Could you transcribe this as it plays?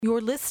You're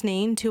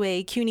listening to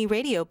a CUNY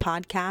Radio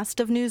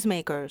podcast of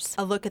Newsmakers,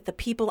 a look at the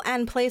people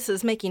and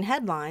places making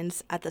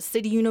headlines at the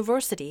City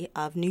University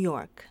of New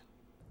York.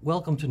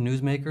 Welcome to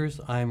Newsmakers.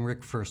 I'm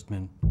Rick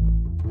Firstman.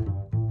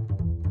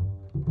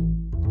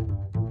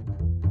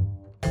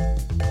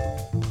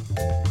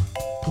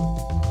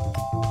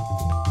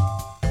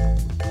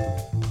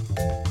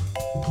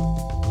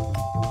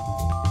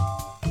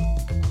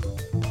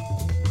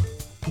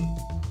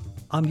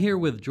 I'm here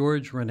with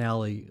George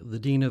Ranalli, the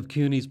Dean of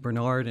CUNY's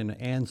Bernard and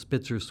Ann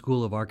Spitzer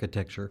School of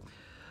Architecture.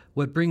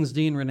 What brings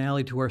Dean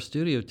Ranalli to our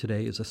studio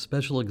today is a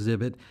special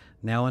exhibit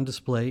now on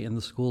display in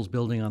the school's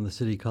building on the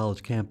City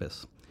College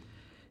campus.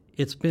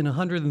 It's been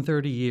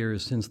 130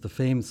 years since the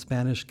famed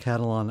Spanish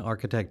Catalan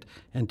architect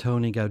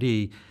Antoni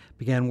Gaudí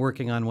began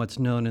working on what's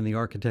known in the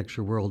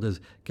architecture world as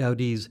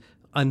Gaudí's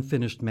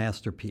unfinished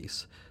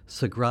masterpiece,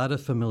 Sagrada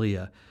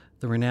Família,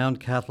 the renowned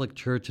Catholic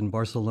church in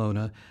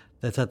Barcelona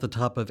that's at the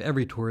top of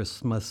every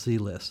tourist's must-see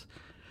list.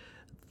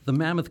 The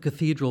mammoth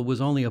cathedral was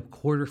only a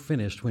quarter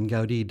finished when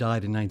Gaudí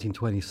died in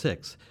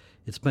 1926.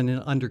 It's been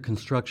under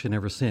construction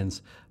ever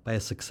since by a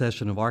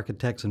succession of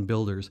architects and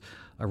builders,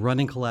 a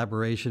running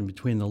collaboration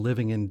between the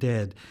living and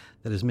dead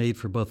that has made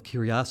for both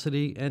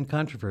curiosity and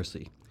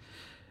controversy.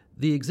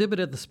 The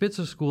exhibit at the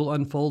Spitzer School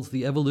unfolds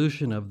the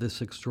evolution of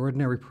this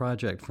extraordinary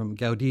project from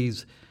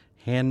Gaudí's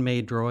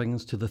handmade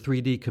drawings to the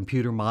 3D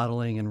computer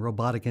modeling and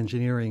robotic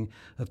engineering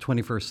of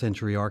 21st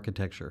century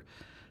architecture.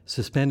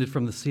 Suspended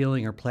from the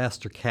ceiling are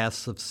plaster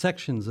casts of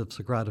sections of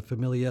Sagrada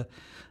Família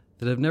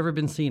that have never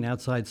been seen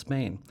outside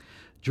Spain.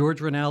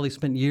 George Ranalli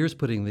spent years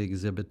putting the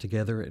exhibit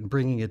together and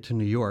bringing it to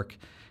New York,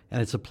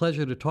 and it's a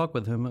pleasure to talk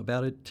with him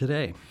about it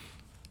today.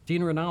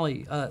 Dean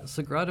Ranalli,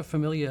 Sagrada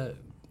Família,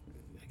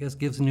 I guess,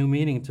 gives new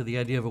meaning to the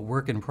idea of a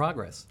work in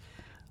progress.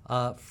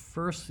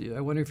 First,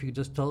 I wonder if you could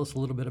just tell us a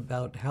little bit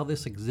about how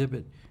this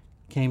exhibit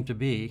came to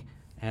be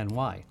and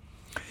why.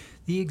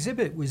 The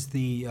exhibit was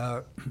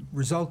the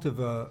result of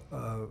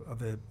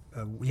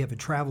we have a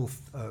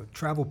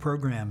travel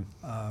program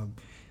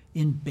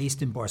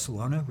based in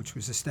Barcelona, which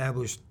was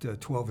established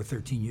 12 or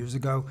 13 years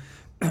ago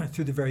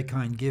through the very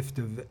kind gift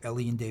of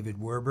Ellie and David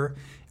Werber,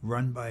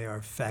 run by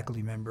our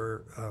faculty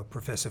member,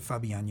 Professor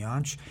Fabian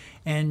Jansch.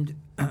 And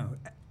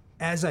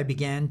as I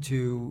began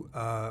to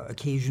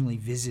occasionally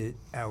visit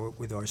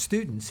with our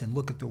students and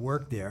look at the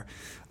work there,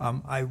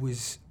 I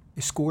was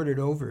escorted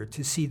over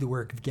to see the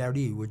work of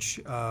Gaudí, which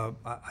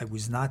I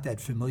was not that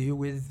familiar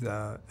with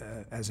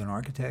as an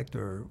architect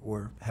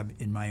or have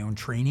in my own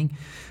training,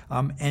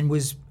 and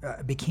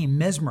became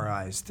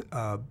mesmerized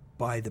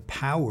by the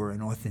power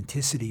and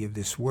authenticity of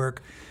this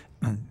work,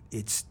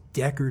 its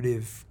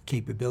decorative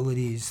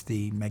capabilities,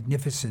 the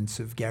magnificence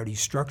of Gaudí's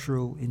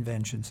structural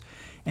inventions,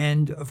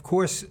 and of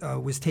course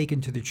was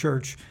taken to the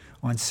church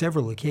on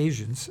several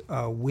occasions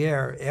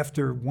where,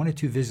 after one or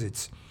two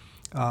visits,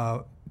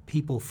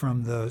 people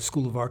from the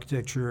School of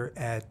Architecture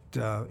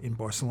in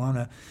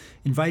Barcelona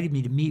invited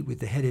me to meet with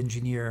the head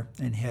engineer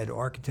and head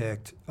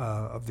architect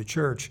of the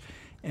church,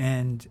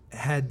 and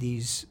had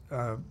these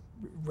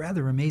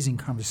rather amazing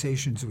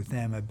conversations with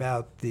them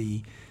about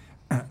the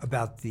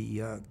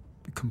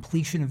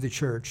completion of the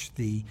church,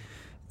 the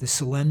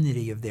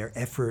solemnity of their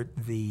effort,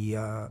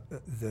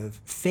 the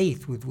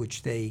faith with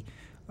which they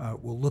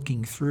were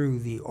looking through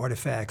the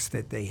artifacts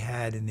that they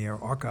had in their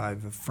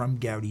archive from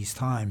Gaudí's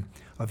time,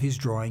 of his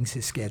drawings,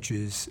 his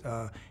sketches,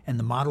 and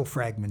the model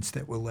fragments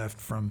that were left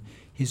from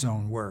his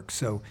own work.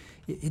 So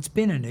it's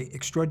been an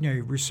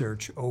extraordinary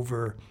research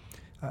over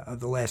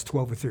the last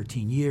 12 or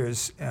 13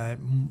 years,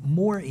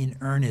 more in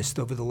earnest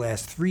over the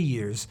last 3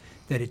 years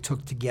that it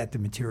took to get the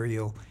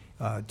material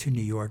to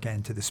New York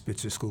and to the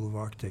Spitzer School of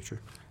Architecture.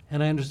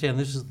 And I understand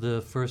this is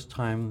the first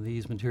time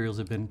these materials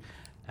have been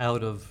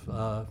out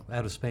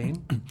of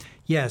Spain?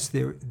 Yes,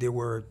 there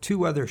were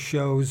two other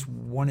shows,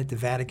 one at the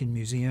Vatican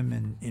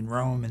Museum in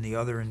Rome and the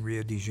other in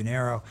Rio de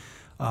Janeiro,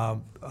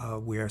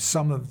 where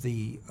some of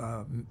the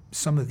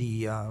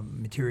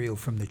material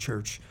from the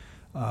church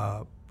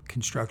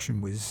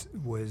construction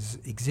was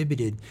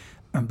exhibited.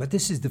 But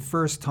this is the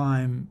first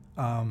time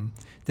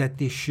that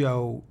this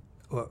show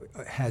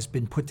has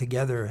been put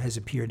together, has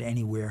appeared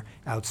anywhere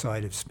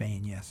outside of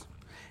Spain, yes.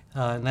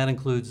 And that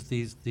includes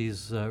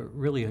these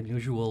really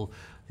unusual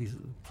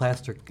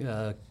plaster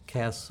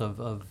casts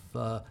of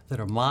that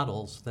are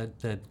models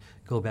that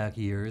go back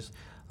years,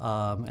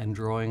 and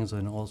drawings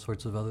and all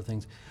sorts of other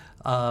things.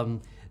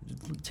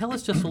 Tell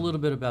us just a little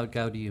bit about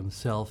Gaudí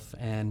himself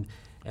and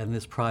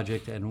this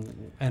project,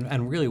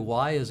 and really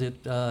why is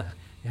it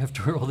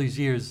after all these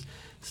years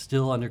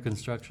still under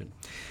construction?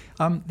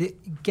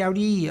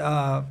 Gaudí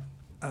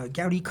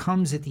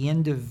comes at the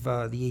end of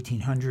the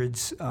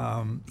 1800s.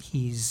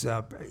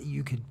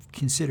 You could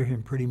consider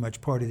him pretty much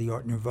part of the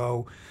Art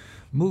Nouveau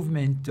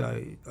movement.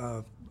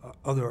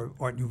 Other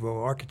Art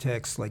Nouveau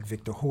architects like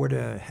Victor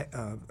Horta,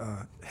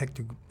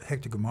 Hector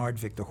Guimard,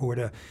 Victor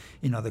Horta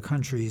in other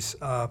countries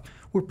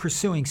were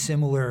pursuing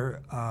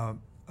similar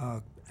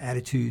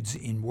attitudes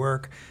in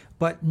work,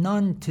 but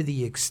none to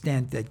the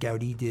extent that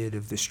Gaudí did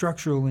of the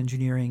structural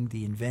engineering,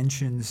 the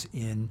inventions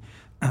in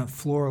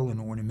floral and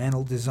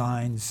ornamental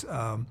designs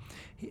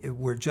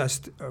were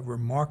just a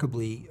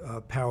remarkably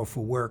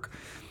powerful work.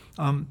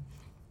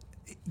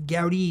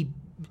 Gaudí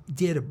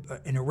did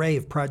an array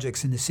of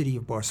projects in the city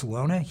of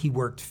Barcelona. He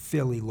worked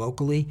fairly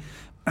locally,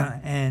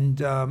 and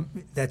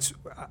that's,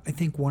 I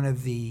think, one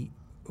of the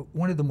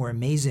more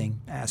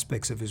amazing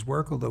aspects of his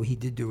work, although he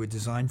did do a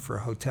design for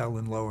a hotel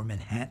in Lower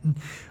Manhattan.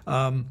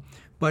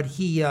 But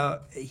he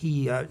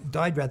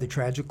died rather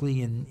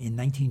tragically in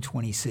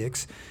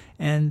 1926,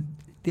 and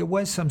there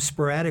was some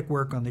sporadic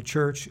work on the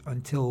church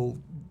until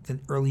the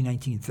early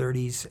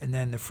 1930s, and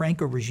then the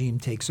Franco regime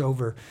takes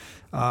over,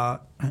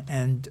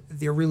 and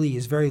there really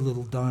is very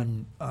little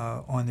done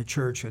on the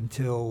church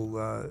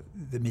until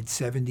the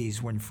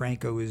mid-70s, when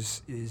Franco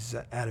is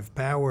out of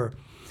power.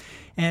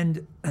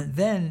 And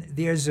then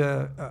there's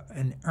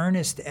an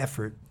earnest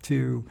effort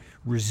to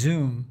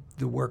resume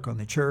the work on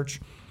the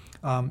church.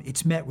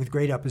 It's met with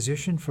great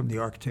opposition from the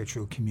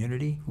architectural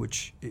community,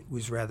 which it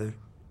was rather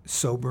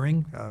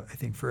sobering, I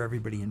think, for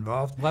everybody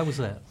involved. Why was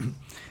that?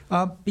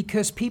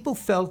 Because people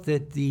felt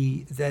that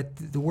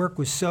the work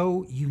was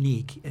so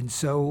unique and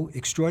so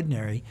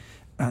extraordinary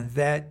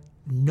that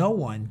no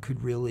one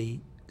could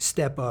really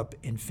step up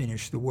and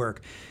finish the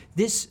work.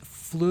 This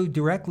flew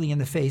directly in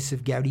the face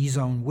of Gaudí's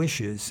own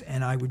wishes,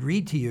 and I would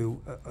read to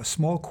you a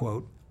small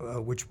quote,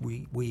 which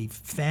we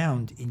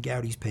found in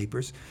Gaudí's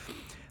papers,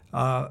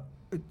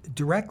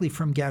 directly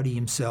from Gaudí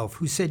himself,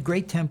 who said,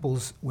 "Great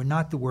temples were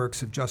not the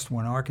works of just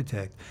one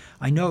architect.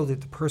 I know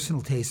that the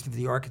personal taste of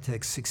the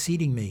architects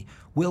succeeding me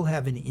will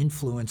have an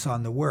influence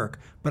on the work,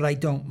 but I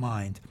don't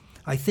mind.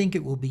 I think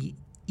it will be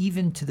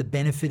even to the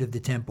benefit of the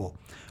temple.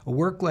 A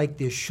work like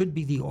this should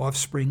be the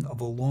offspring of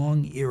a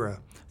long era.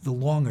 The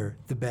longer,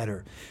 the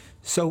better."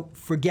 So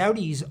for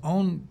Gaudí's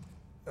own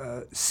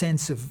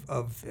sense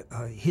of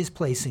his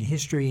place in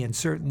history, and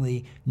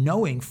certainly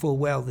knowing full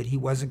well that he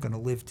wasn't going to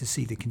live to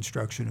see the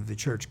construction of the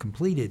church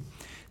completed,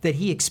 that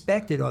he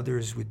expected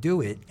others would do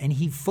it, and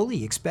he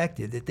fully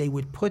expected that they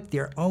would put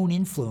their own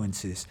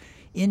influences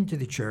into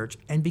the church.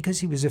 And because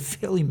he was a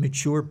fairly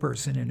mature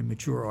person and a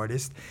mature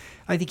artist,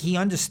 I think he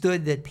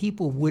understood that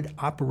people would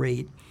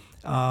operate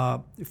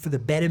for the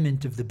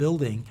betterment of the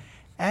building,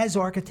 as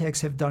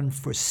architects have done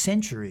for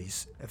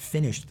centuries,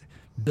 finished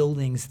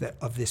buildings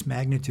of this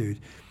magnitude,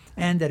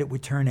 and that it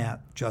would turn out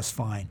just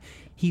fine.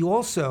 He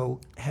also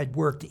had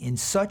worked in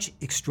such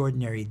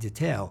extraordinary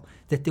detail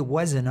that there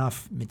was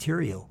enough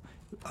material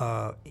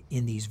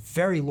in these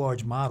very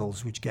large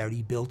models which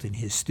Gaudí built in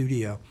his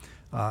studio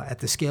at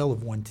the scale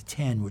of 1 to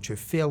 10, which are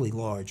fairly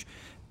large,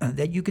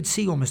 that you could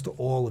see almost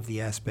all of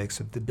the aspects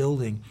of the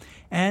building,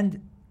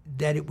 and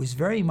that it was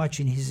very much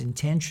in his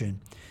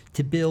intention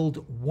to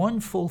build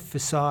one full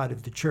facade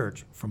of the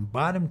church from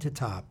bottom to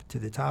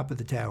the top of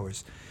the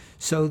towers,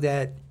 so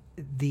that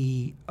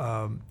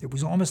it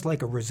was almost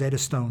like a Rosetta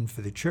Stone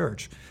for the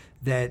church,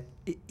 that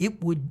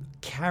it would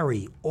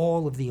carry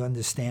all of the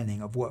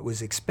understanding of what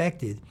was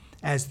expected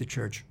as the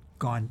church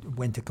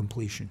went to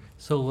completion.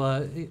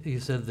 So you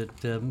said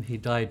that he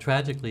died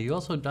tragically. He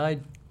also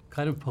died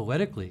kind of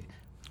poetically,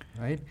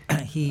 right?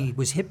 He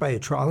was hit by a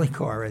trolley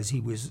car as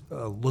he was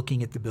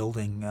looking at the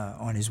building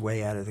on his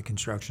way out of the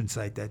construction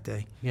site that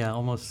day. Yeah,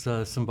 almost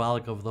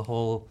symbolic of the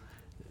whole,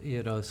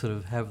 sort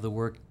of have the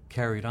work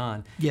carried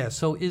on. Yes.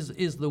 So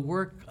is the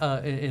work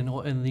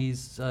in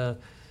these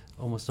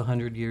almost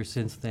 100 years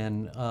since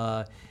then,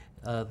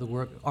 the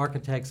work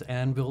architects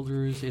and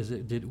builders,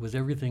 was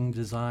everything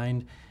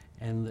designed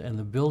and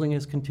the building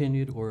has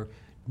continued, or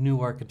new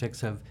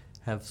architects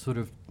have sort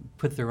of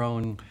put their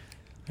own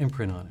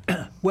imprint on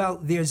it? Well,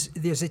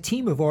 there's a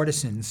team of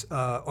artisans,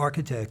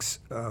 architects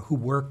who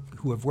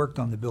have worked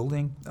on the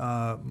building.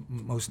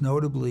 Most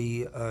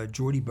notably,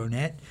 Jordi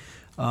Bonet,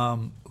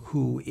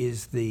 who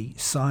is the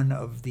son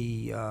of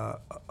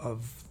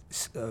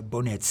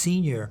Bonet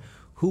Sr.,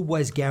 who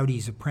was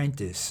Gaudí's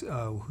apprentice,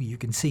 who you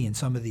can see in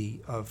some of the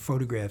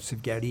photographs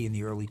of Gaudí in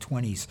the early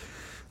 20s.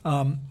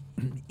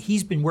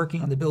 He's been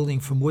working on the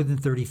building for more than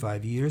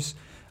 35 years.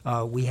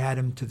 We had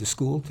him to the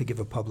school to give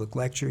a public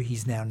lecture.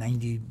 He's now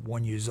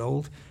 91 years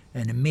old,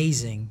 an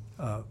amazing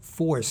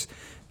force.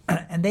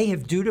 And they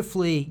have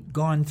dutifully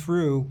gone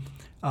through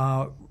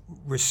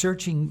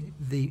researching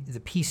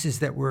the pieces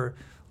that were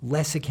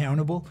less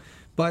accountable.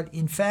 But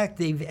in fact,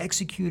 they've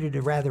executed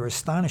a rather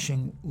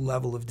astonishing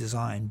level of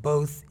design,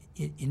 both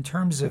in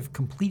terms of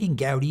completing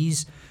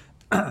Gaudí's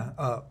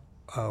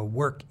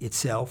work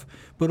itself,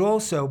 but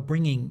also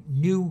bringing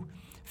new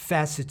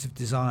facets of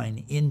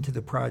design into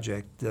the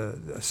project.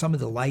 Some of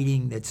the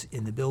lighting that's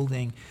in the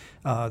building,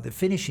 the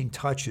finishing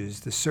touches,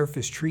 the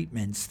surface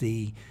treatments,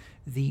 the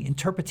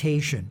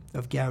interpretation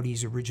of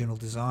Gaudí's original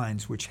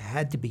designs, which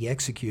had to be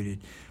executed,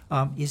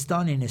 is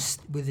done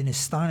with an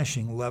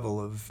astonishing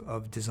level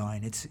of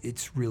design.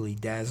 It's really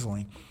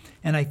dazzling,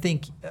 and I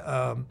think,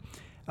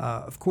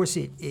 of course,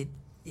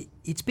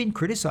 it's been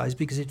criticized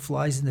because it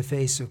flies in the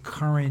face of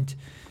current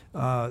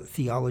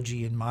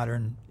theology in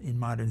modern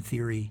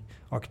theory,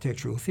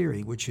 architectural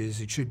theory, which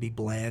is it should be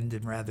bland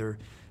and rather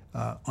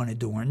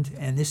unadorned.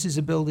 And this is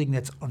a building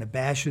that's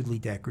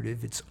unabashedly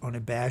decorative. It's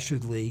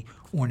unabashedly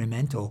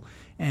ornamental.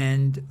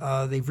 And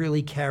they've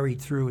really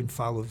carried through and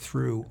followed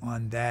through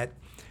on that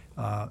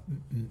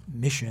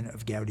mission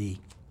of Gaudí.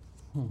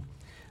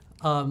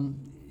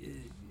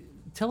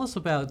 Tell us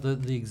about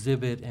the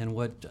exhibit and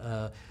what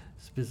do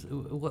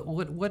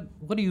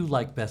you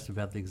like best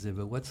about the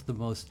exhibit? What's the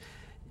most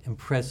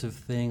impressive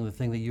thing, the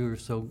thing that you're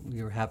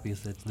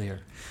happiest that's there?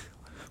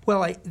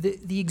 Well,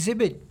 the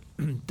exhibit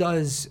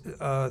does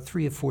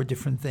 3 or 4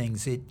 different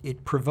things.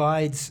 It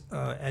provides,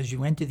 as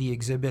you enter the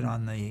exhibit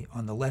on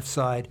the left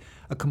side,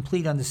 a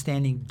complete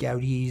understanding of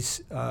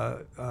Gaudí's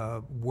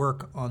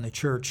work on the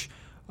church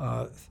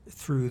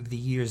through the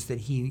years that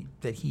he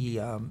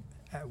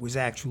was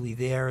actually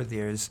there.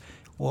 There's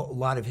a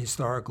lot of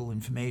historical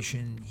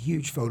information,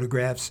 huge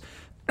photographs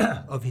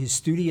of his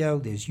studio.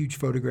 There's huge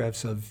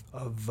photographs of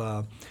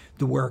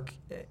the work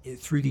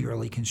through the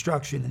early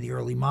construction and the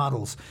early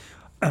models.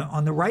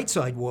 On the right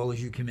side wall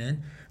as you come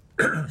in,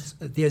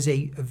 there's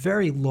a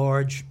very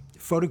large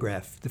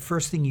photograph. The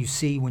first thing you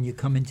see when you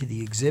come into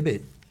the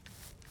exhibit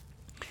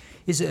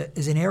is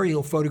an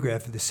aerial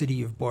photograph of the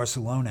city of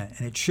Barcelona,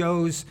 and it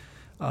shows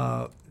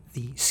the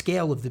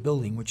scale of the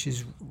building, which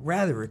is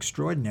rather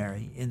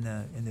extraordinary in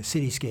the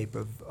cityscape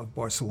of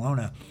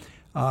Barcelona.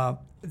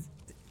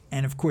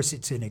 And of course,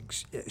 it's a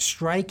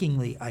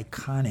strikingly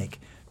iconic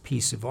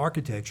piece of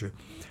architecture,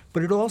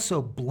 but it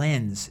also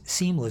blends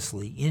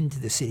seamlessly into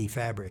the city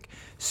fabric.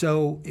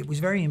 So it was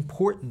very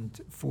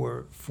important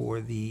for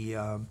the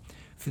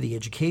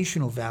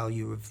educational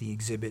value of the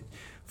exhibit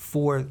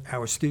for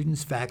our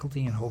students,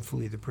 faculty, and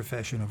hopefully the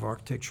profession of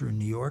architecture in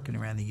New York and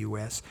around the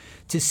U.S.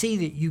 to see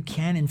that you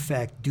can, in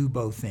fact, do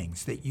both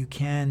things, that you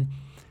can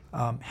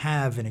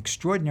have an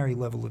extraordinary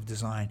level of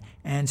design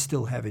and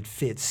still have it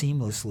fit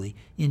seamlessly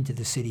into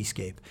the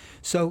cityscape.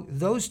 So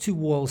those 2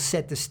 walls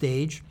set the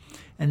stage,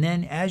 and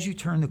then as you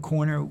turn the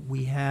corner,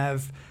 we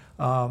have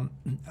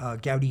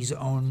Gaudí's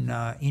own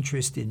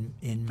interest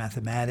in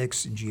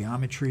mathematics and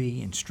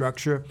geometry and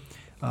structure.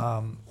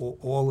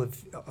 All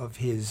of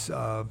his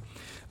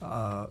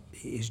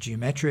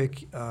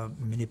geometric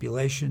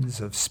manipulations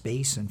of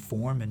space and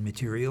form and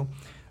material.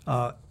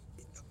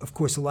 Of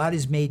course, a lot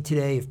is made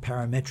today of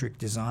parametric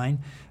design,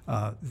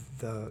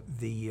 the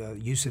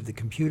use of the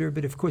computer.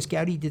 But of course,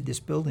 Gaudí did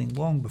this building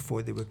long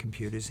before there were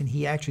computers, and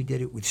he actually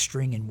did it with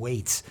string and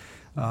weights,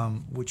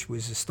 which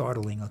was a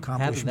startling accomplishment.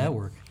 How did that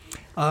work?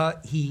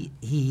 He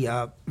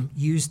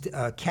used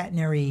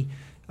catenary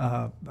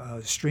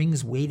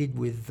strings weighted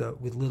with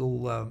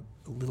little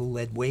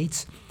lead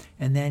weights,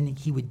 and then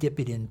he would dip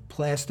it in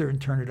plaster and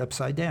turn it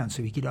upside down,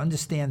 so he could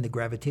understand the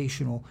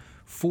gravitational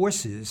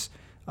forces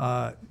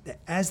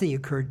as they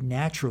occurred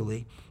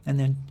naturally, and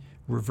then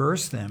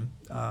reverse them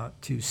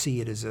to see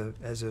it as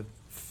a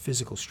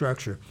physical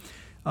structure.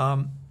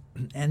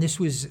 And this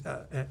was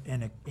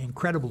an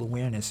incredible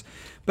awareness.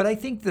 But I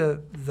think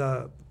the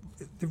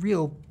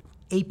real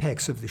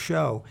apex of the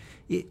show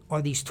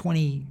are these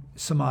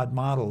 20-some-odd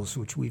models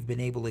which we've been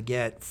able to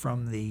get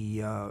from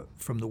the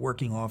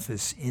working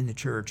office in the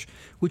church,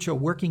 which are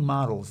working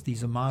models.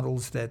 These are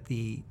models that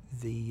the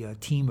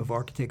team of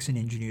architects and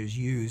engineers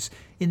use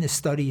in the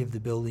study of the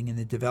building and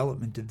the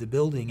development of the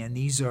building. And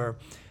these are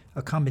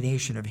a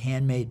combination of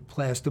handmade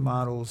plaster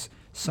models,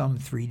 some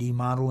 3D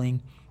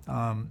modeling,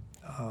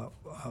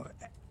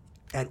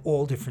 at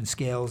all different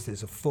scales.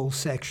 There's a full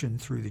section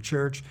through the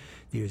church.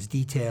 There's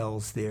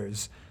details.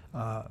 There's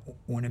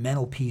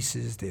ornamental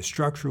pieces. There's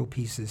structural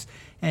pieces.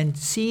 And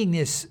seeing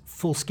this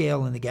full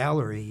scale in the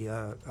gallery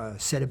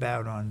set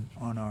about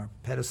on our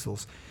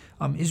pedestals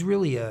is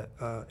really an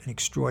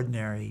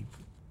extraordinary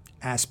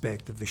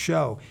aspect of the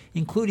show,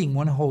 including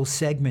one whole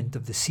segment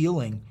of the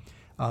ceiling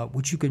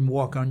which you can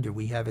walk under.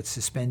 We have it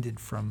suspended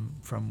from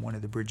one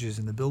of the bridges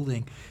in the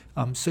building,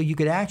 so you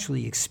could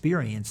actually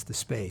experience the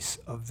space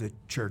of the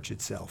church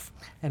itself.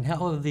 And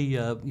how have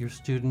your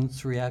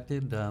students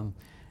reacted?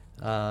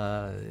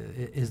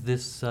 Is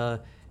this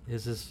a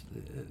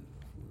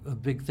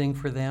big thing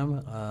for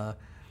them? Are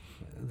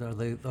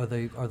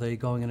they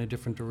going in a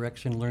different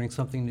direction, learning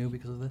something new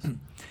because of this?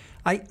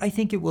 I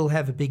think it will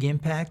have a big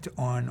impact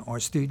on our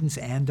students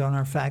and on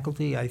our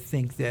faculty. I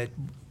think that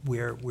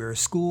we're a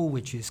school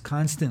which is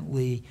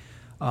constantly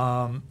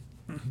we're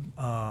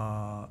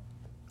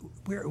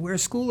a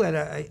school that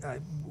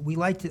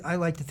I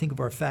like to think of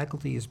our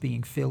faculty as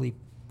being fairly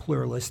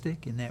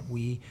pluralistic, in that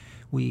we're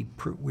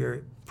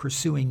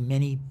pursuing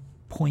many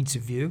points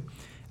of view.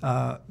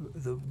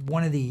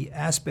 One of the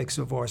aspects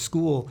of our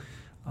school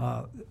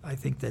I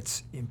think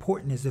that's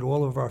important is that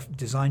all of our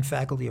design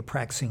faculty are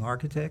practicing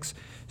architects.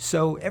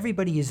 So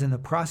everybody is in the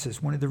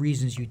process. One of the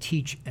reasons you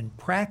teach and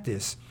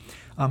practice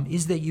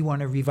is that you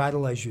want to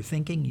revitalize your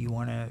thinking. You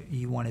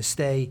want to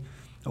stay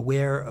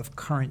aware of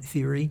current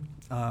theory,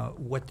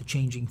 what the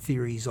changing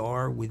theories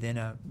are within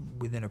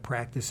a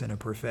practice and a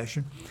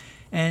profession.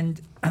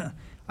 And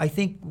I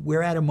think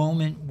we're at a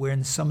moment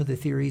when some of the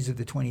theories of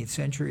the 20th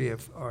century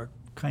are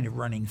kind of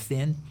running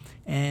thin,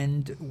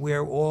 and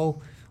we're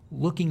all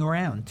looking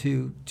around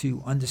to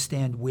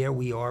understand where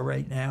we are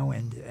right now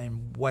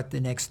and what the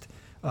next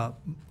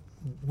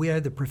where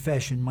the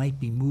profession might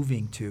be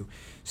moving to.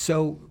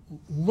 So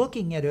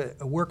looking at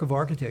a work of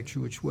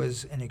architecture which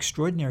was an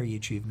extraordinary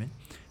achievement,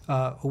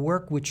 a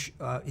work which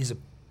is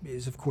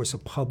of course a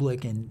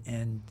public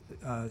and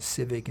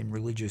civic and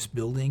religious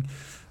building,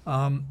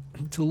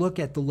 to look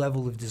at the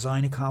level of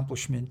design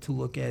accomplishment, to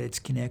look at its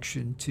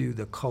connection to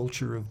the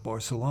culture of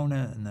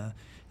Barcelona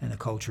and the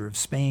culture of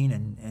Spain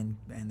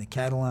and the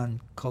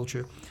Catalan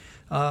culture,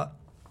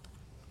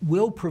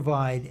 will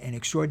provide an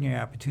extraordinary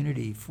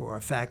opportunity for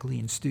our faculty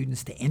and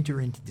students to enter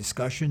into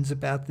discussions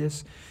about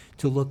this,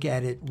 to look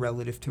at it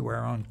relative to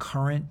our own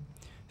current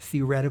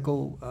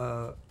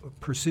theoretical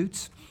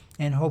pursuits,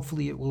 and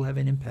hopefully it will have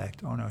an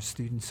impact on our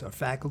students, our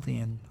faculty,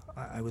 and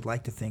I would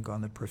like to think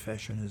on the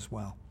profession as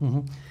well.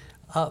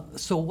 Mm-hmm.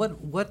 So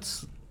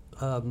what's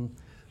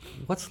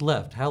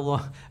left? How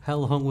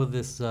long will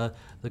this the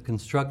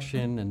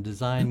construction and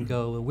design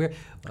go?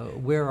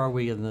 Where are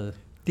we in the?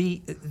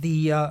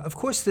 Of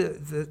course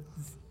the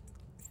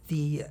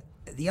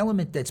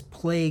element that's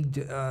plagued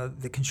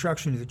the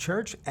construction of the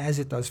church, as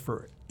it does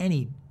for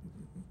any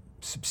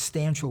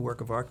substantial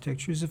work of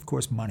architecture, is of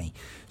course money.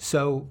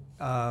 So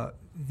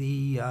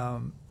the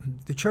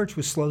church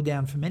was slowed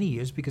down for many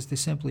years because there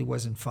simply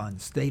wasn't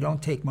funds. They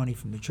don't take money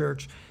from the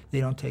church. They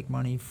don't take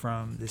money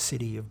from the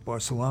city of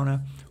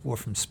Barcelona or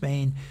from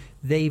Spain.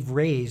 They've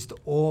raised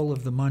all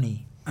of the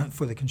money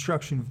for the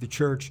construction of the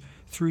church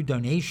through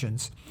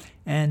donations,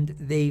 and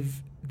they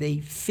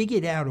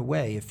figured out a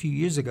way a few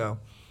years ago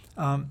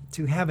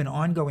to have an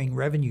ongoing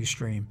revenue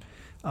stream.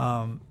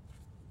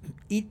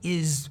 It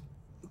is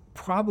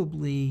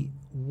probably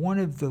one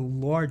of the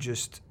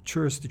largest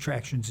tourist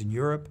attractions in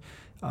Europe,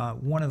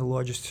 one of the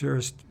largest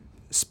tourist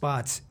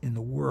spots in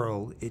the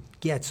world. It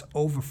gets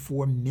over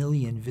 4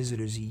 million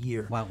visitors a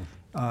year. Wow.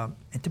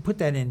 And to put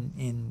that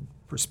in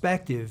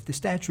perspective, the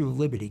Statue of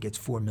Liberty gets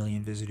 4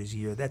 million visitors a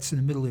year. That's in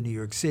the middle of New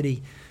York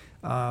City.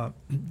 And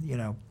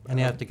you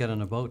have to get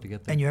on a boat to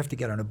get there. And you have to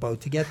get on a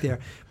boat to get there.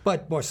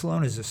 But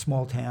Barcelona is a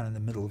small town in the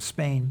middle of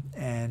Spain,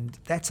 and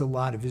that's a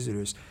lot of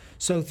visitors.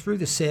 So through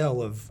the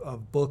sale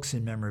of books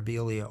and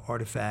memorabilia,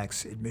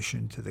 artifacts,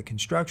 admission to the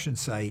construction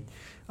site,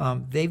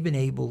 they've been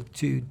able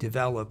to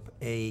develop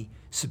a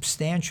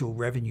substantial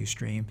revenue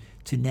stream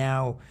to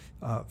now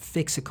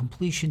fix a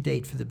completion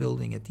date for the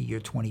building at the year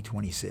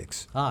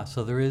 2026.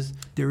 So there is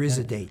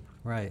a date.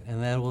 Right,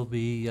 and that will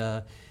be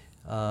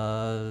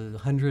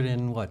 100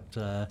 and what?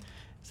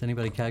 Has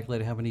anybody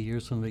calculated how many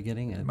years from the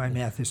beginning? My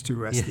math is too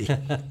rusty.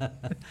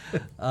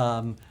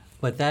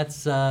 But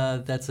that's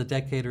a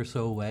decade or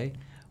so away,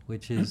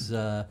 which is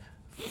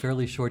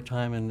fairly short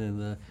time in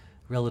the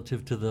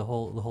relative to the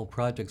whole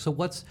project. So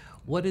what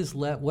is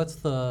left? What's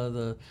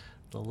the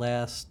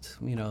last,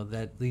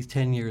 that these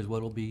 10 years?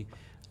 What will be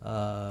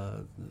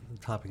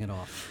topping it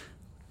off?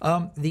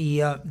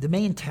 The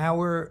main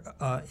tower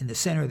in the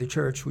center of the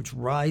church, which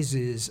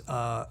rises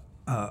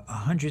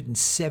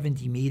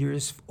 170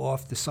 meters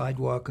off the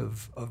sidewalk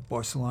of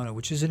Barcelona,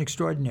 which is an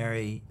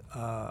extraordinary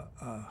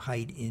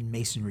height in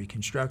masonry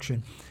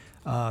construction.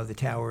 The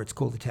tower, it's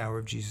called the Tower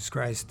of Jesus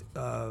Christ,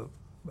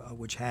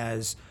 which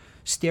has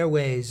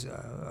stairways.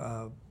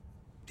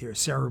 There are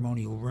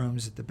ceremonial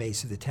rooms at the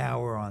base of the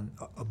tower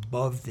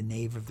above the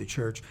nave of the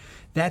church.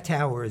 That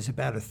tower is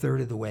about a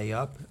third of the way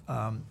up,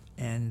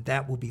 and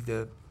that will be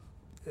the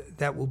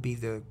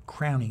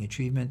crowning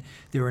achievement.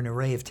 There are an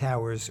array of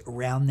towers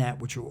around that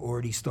which are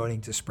already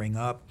starting to spring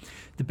up.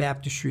 The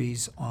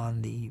baptistries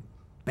on the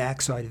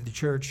backside of the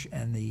church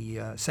and the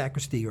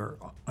sacristy are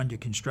under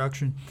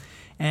construction.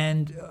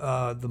 And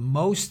the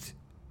most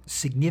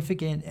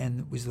significant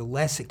and was the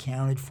less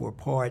accounted for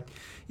part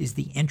is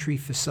the entry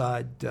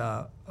facade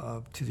to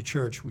the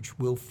church, which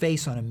will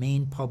face on a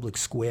main public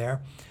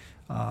square,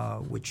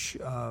 which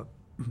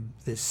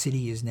the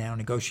city is now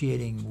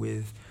negotiating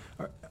with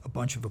a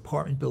bunch of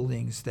apartment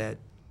buildings that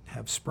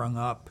have sprung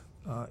up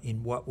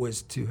in what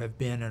was to have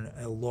been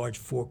a large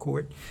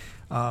forecourt.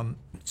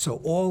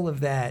 So all of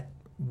that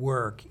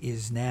work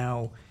is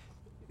now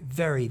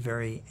very,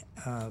 very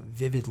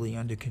vividly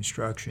under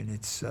construction.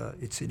 It's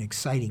an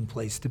exciting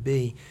place to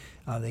be.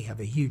 They have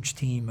a huge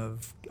team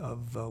of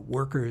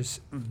workers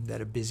that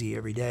are busy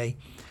every day,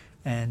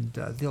 and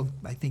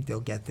I think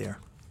they'll get there.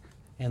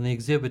 And the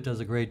exhibit does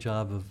a great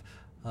job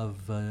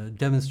of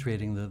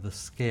demonstrating the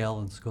scale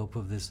and scope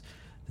of this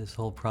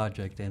whole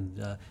project. And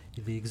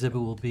the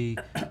exhibit will be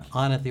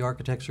on at the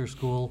Architecture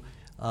School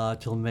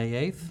till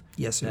May 8th.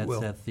 Yes, it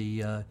will. That's at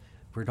the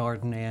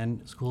Bernard and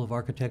Ann School of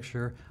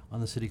Architecture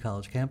on the City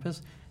College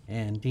campus.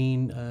 And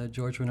Dean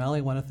George Ranalli,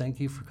 I want to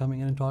thank you for coming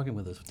in and talking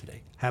with us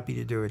today. Happy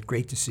to do it.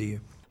 Great to see you.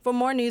 For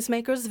more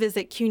Newsmakers,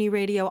 visit CUNY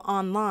Radio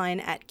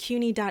online at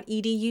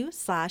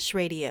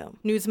cuny.edu/radio.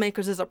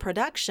 Newsmakers is a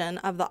production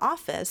of the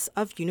Office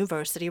of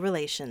University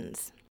Relations.